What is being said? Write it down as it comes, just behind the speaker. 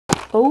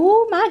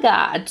Oh my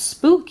God,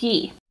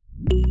 spooky.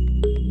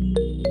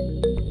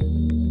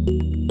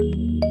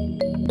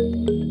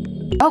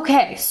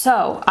 Okay,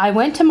 so I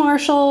went to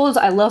Marshall's.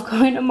 I love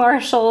going to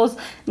Marshall's.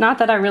 Not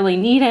that I really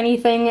need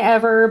anything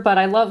ever, but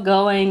I love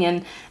going,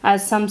 and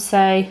as some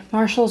say,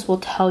 Marshall's will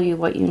tell you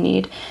what you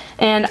need.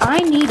 And I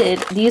needed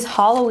these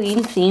Halloween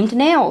themed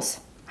nails.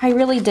 I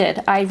really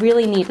did. I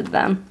really needed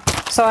them.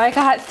 So I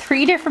got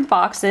 3 different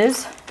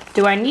boxes.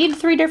 Do I need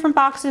 3 different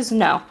boxes?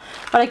 No,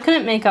 but I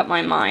couldn't make up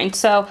my mind.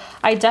 So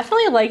I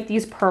definitely like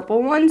these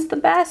purple ones the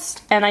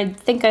best, and I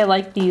think I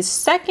like these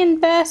second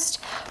best,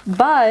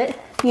 but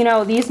you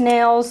know, these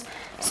nails,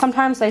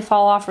 sometimes they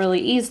fall off really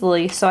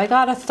easily. So I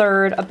got a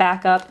third, a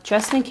backup,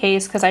 just in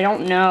case, because I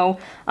don't know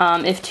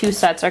if 2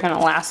 sets are gonna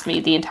last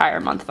me the entire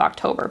month of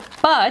October.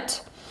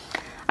 But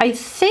I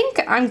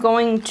think I'm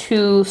going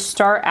to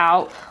start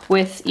out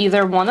with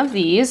either one of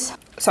these.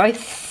 So I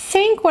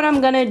think what I'm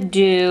gonna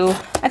do,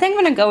 I think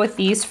I'm gonna go with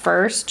these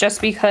first,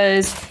 just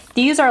because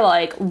these are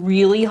like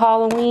really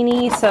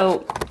Halloween-y,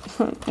 so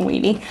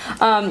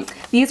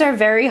these are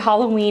very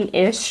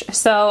Halloween-ish,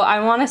 so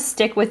I want to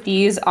stick with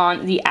these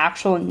on the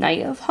actual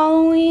night of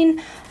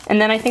Halloween.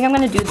 And then I think I'm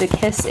going to do the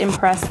Kiss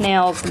Impress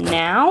nails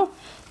now,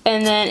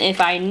 and then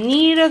if I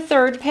need a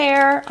third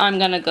pair, I'm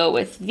going to go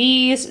with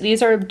these.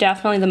 These are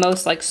definitely the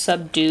most like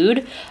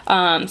subdued,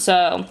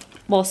 so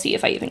we'll see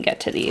if I even get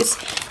to these.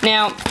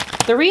 Now,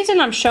 the reason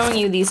I'm showing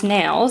you these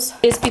nails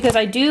is because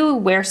I do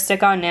wear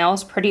stick-on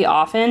nails pretty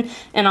often,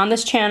 and on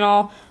this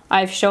channel,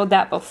 I've showed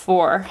that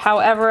before.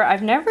 However,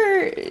 I've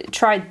never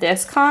tried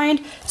this kind.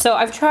 So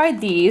I've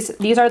tried these.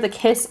 These are the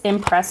Kiss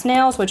Impress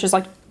nails, which is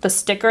like the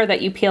sticker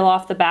that you peel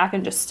off the back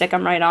and just stick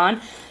them right on.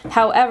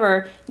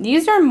 However,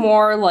 these are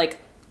more like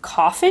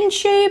coffin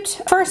shaped.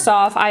 First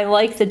off, I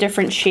like the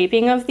different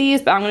shaping of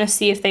these, but I'm gonna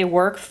see if they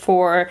work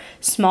for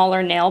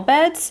smaller nail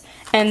beds.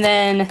 And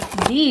then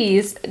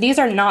these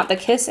are not the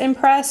Kiss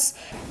Impress.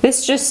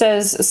 This just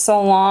says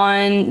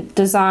salon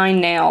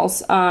design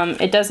nails.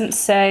 It doesn't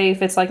say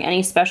if it's like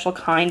any special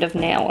kind of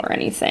nail or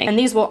anything. And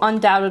these will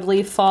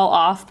undoubtedly fall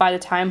off by the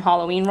time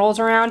Halloween rolls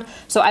around.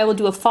 So I will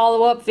do a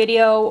follow-up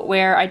video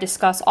where I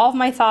discuss all of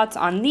my thoughts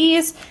on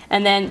these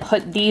and then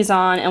put these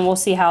on, and we'll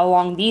see how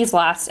long these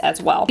last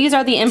as well. These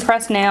are the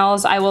Impress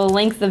nails. I will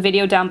link the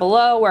video down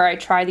below where I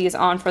try these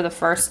on for the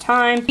first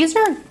time. These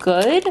are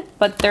good,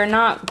 but they're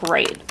not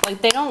great.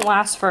 Like, they don't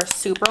last for a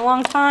super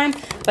long time,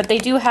 but they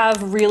do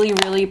have really,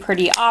 really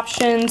pretty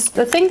options.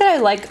 The thing that I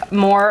like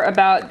more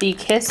about the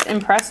Kiss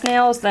Impress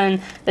nails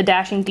than the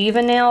Dashing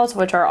Diva nails,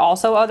 which are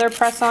also other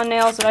press-on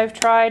nails that I've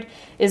tried,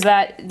 is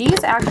that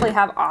these actually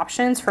have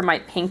options for my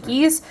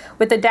pinkies.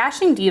 With the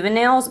Dashing Diva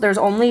nails, there's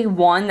only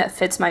one that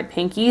fits my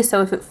pinky,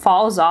 so if it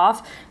falls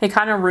off, it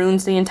kind of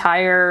ruins the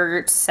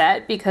entire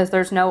set because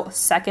there's no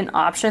second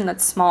option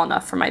that's small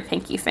enough for my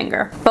pinky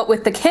finger. But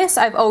with the Kiss,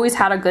 I've always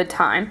had a good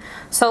time.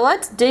 So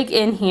let's dig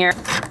in here.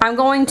 I'm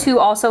going to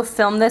also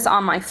film this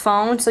on my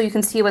phone so you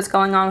can see what's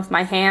going on with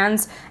my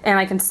hands, and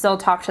I can still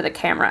talk to the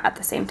camera at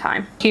the same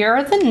time. Here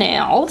are the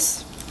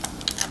nails.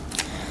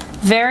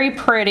 Very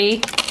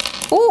pretty.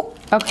 Ooh,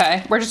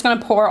 okay, we're just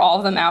gonna pour all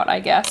of them out, I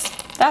guess.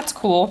 That's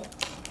cool.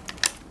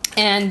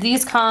 And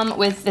these come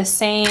with the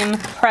same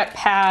prep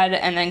pad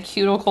and then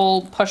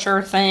cuticle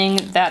pusher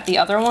thing that the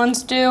other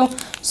ones do.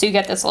 So you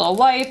get this little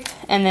wipe,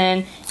 and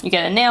then you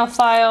get a nail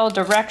file,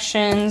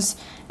 directions,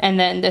 and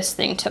then this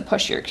thing to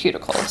push your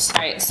cuticles.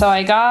 All right, so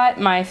I got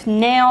my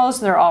nails,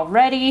 they're all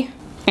ready.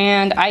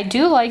 And I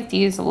do like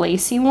these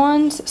lacy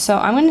ones, so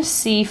I'm gonna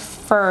see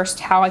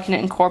first how I can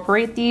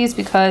incorporate these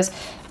because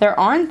there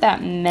aren't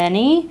that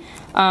many.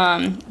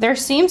 There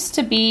seems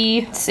to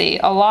be, let's see,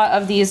 a lot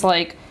of these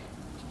like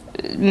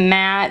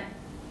matte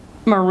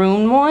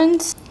maroon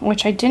ones,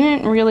 which I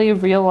didn't really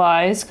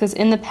realize because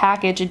in the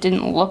package it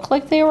didn't look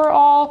like they were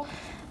all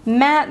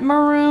matte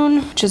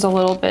maroon, which is a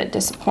little bit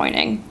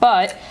disappointing.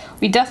 But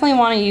we definitely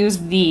want to use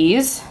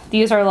these.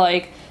 These are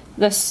like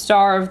the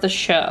star of the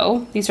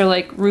show. These are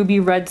like ruby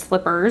red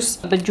slippers,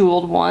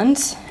 bejeweled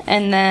ones.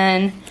 And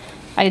then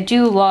I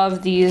do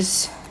love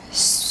these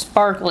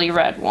sparkly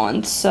red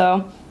ones,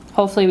 so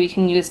hopefully we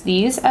can use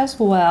these as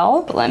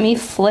well. But let me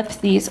flip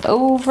these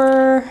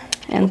over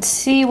and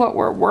see what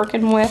we're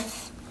working with.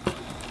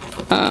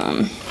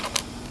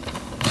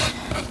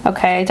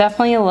 Okay, I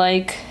definitely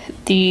like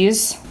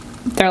these.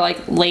 They're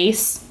like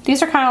lace.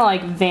 These are kind of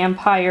like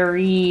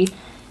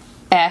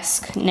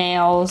vampire-y-esque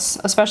nails,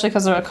 especially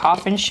because they're a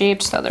coffin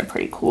shaped, so they're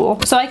pretty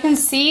cool. So I can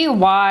see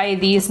why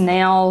these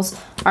nails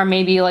are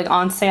maybe like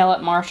on sale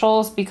at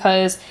Marshall's,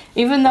 because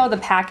even though the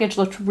package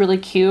looked really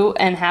cute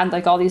and had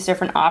like all these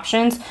different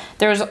options,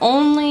 there's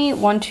only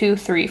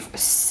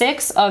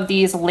 6 of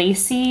these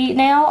lacy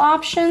nail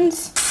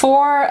options,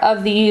 4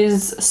 of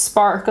these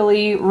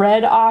sparkly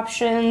red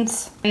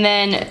options, and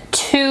then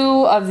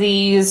 2 of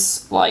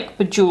these like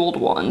bejeweled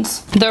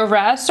ones. The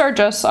rest are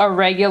just a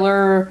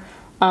regular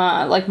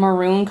like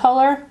maroon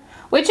color,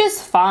 which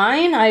is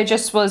fine. I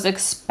just was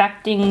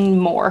expecting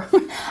more.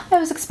 I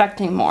was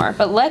expecting more,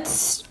 but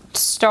let's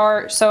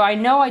start. So I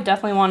know I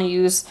definitely want to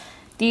use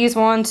these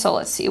ones, so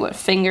let's see what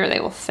finger they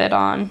will fit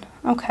on.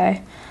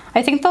 Okay,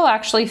 I think they'll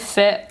actually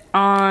fit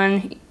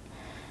on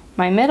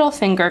my middle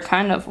finger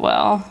kind of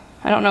well.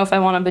 I don't know if I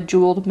want a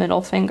bejeweled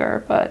middle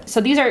finger, but so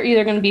these are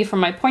either going to be for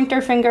my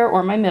pointer finger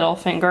or my middle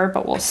finger,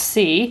 but we'll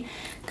see,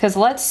 because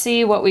let's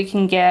see what we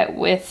can get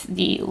with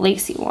the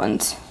lacy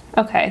ones.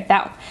 Okay,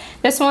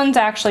 this one's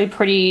actually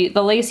pretty,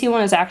 the lacy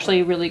one is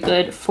actually really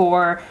good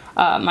for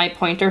my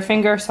pointer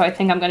finger, so I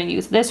think I'm going to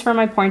use this for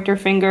my pointer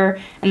finger,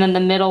 and then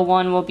the middle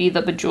one will be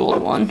the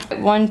bejeweled one.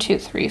 1, 2,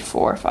 3,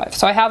 4, 5.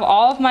 So I have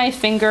all of my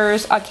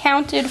fingers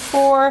accounted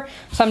for,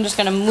 so I'm just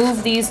going to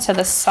move these to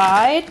the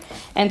side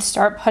and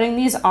start putting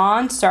these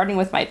on, starting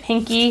with my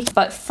pinky.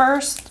 But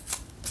first,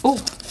 ooh,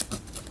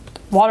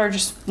 water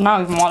just,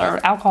 not even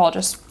water, alcohol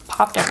just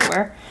popped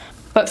everywhere.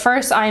 But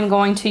first I'm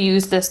going to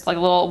use this like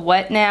little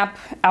wet nap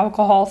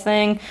alcohol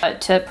thing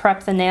to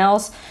prep the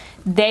nails.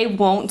 They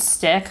won't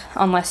stick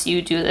unless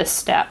you do this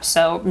step,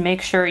 so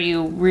make sure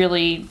you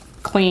really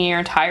clean your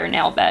entire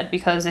nail bed,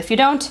 because if you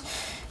don't,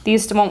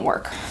 these won't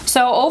work.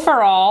 So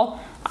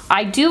overall,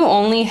 I do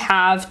only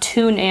have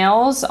 2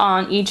 nails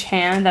on each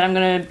hand that I'm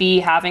going to be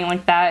having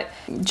like that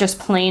just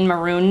plain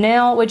maroon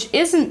nail, which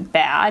isn't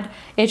bad.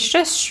 It's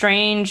just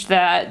strange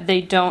that they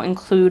don't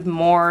include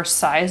more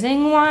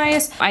sizing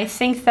wise. I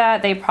think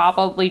that they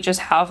probably just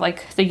have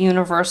like the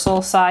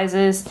universal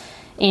sizes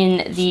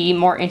in the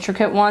more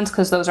intricate ones,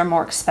 because those are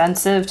more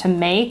expensive to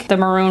make. The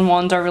maroon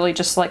ones are really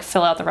just like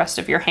fill out the rest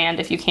of your hand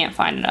if you can't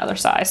find another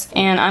size.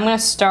 And I'm going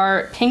to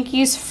start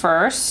pinkies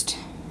first.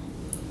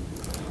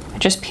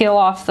 Just peel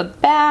off the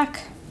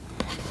back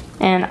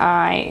and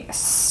I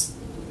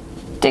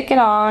stick it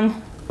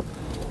on.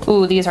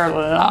 Ooh, these are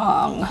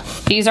long.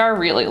 These are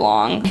really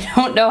long. I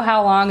don't know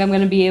how long I'm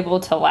going to be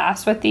able to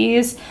last with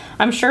these.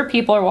 I'm sure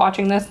people are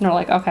watching this and they're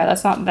like, okay,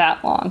 that's not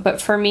that long.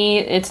 But for me,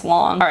 it's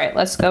long. All right,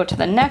 let's go to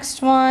the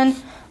next one.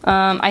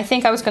 I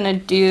think I was going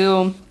to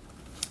do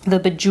the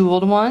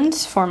bejeweled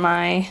ones for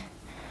my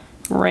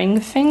ring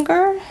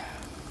finger.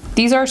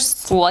 These are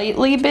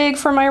slightly big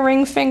for my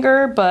ring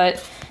finger,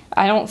 but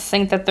I don't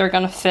think that they're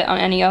gonna fit on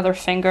any other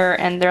finger,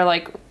 and they're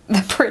like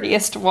the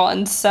prettiest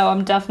ones, so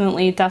I'm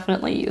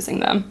definitely using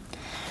them.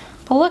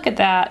 But look at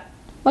that.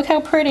 Look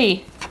how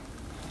pretty.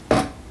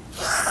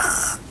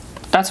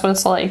 That's what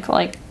it's like.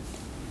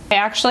 I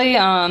actually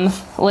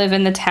live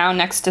in the town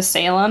next to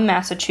Salem,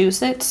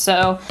 Massachusetts,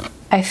 so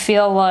I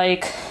feel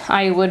like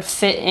I would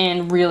fit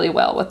in really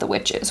well with the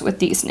witches with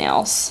these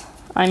nails.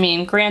 I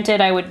mean,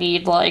 granted, I would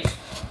need like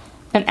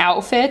an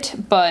outfit,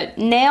 but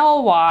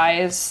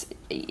nail-wise,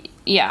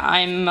 yeah,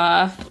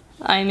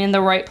 I'm in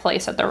the right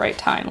place at the right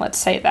time, let's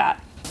say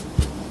that.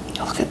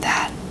 Look at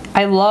that.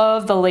 I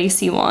love the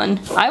lacy one.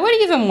 I would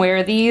even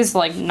wear these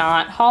like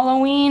not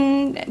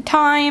Halloween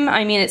time.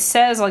 I mean, it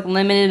says like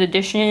limited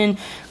edition,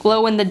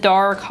 glow in the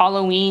dark,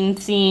 Halloween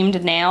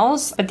themed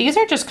nails, but these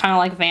are just kind of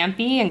like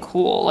vampy and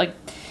cool. Like,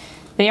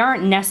 they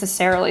aren't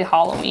necessarily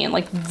Halloween.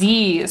 Like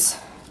these,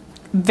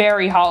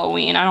 very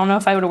Halloween. I don't know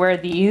if I would wear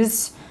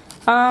these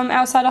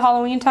outside of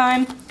Halloween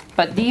time,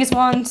 but these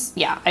ones,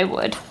 yeah, I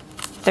would.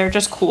 They're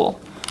just cool.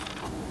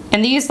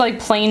 And these like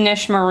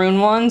plainish maroon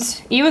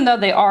ones, even though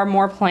they are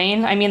more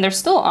plain, I mean, they're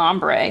still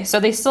ombre, so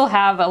they still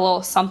have a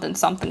little something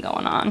something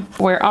going on.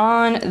 We're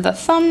on the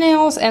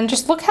thumbnails, and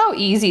just look how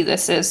easy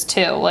this is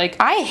too. Like,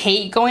 I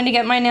hate going to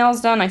get my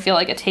nails done. I feel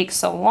like it takes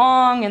so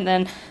long, and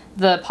then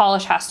the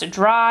polish has to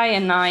dry,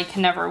 and I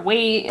can never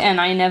wait, and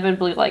I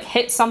inevitably like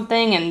hit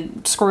something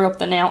and screw up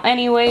the nail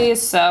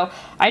anyways. So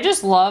I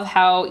just love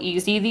how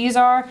easy these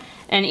are,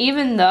 and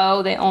even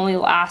though they only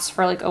last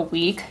for like a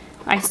week,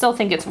 I still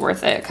think it's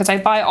worth it, because I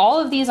buy all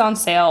of these on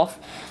sale,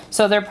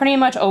 so they're pretty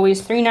much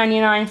always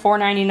 $3.99,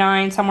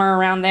 $4.99, somewhere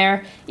around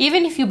there.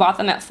 Even if you bought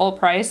them at full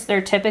price,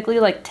 they're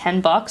typically like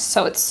 10 bucks,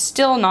 so it's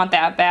still not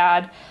that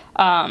bad.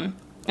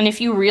 And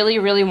if you really,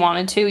 really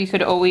wanted to, you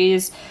could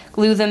always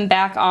glue them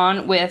back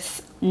on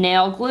with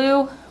nail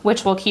glue,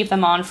 which will keep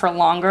them on for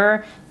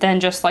longer than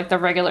just like the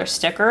regular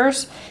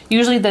stickers.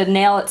 Usually the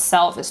nail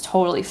itself is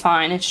totally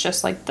fine. It's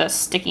just like the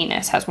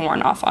stickiness has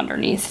worn off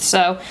underneath.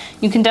 So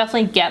you can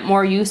definitely get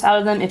more use out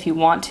of them if you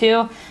want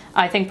to.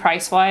 I think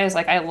price-wise,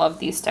 like, I love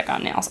these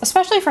stick-on nails,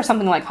 especially for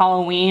something like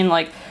Halloween.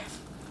 Like,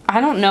 I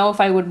don't know if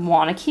I would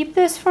want to keep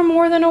this for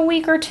more than a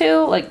week or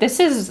two. Like, this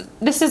is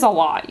a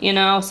lot, you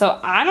know? So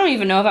I don't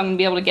even know if I'm gonna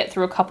be able to get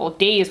through a couple of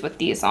days with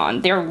these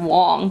on. They're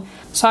long.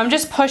 So I'm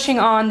just pushing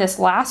on this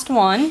last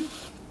one.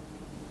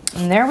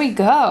 And there we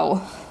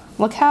go.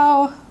 Look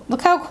how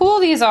cool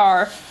these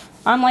are.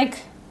 I'm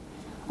like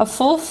a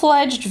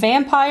full-fledged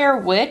vampire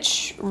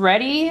witch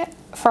ready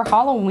for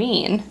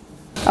Halloween.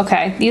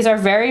 Okay, these are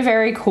very,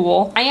 very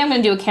cool. I am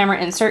gonna do a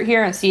camera insert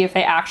here and see if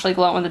they actually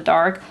glow in the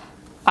dark.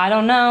 I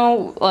don't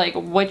know like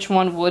which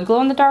one would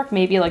glow in the dark.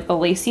 Maybe like the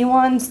lacy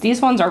ones.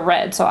 These ones are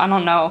red, so I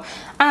don't know.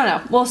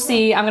 We'll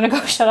see. I'm gonna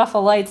go shut off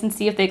the lights and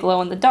see if they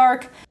glow in the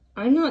dark.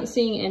 I'm not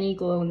seeing any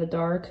glow in the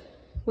dark,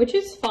 which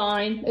is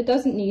fine. It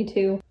doesn't need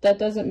to. That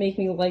doesn't make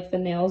me like the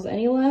nails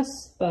any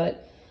less,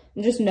 but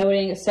I'm just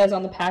noting it says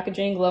on the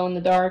packaging glow in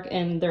the dark,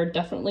 and they're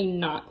definitely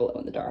not glow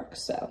in the dark,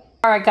 so.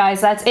 Alright guys,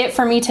 that's it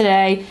for me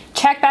today.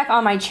 Check back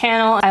on my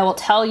channel. I will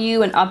tell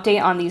you an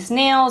update on these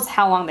nails,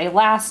 how long they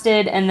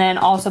lasted, and then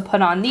also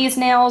put on these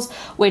nails,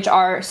 which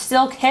are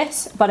still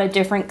Kiss, but a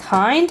different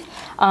kind,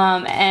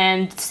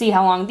 and see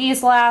how long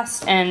these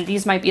last. And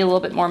these might be a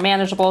little bit more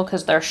manageable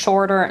because they're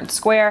shorter and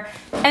square.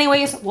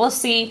 Anyways, we'll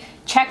see.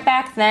 Check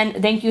back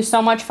then. Thank you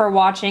so much for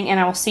watching, and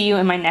I will see you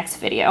in my next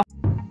video.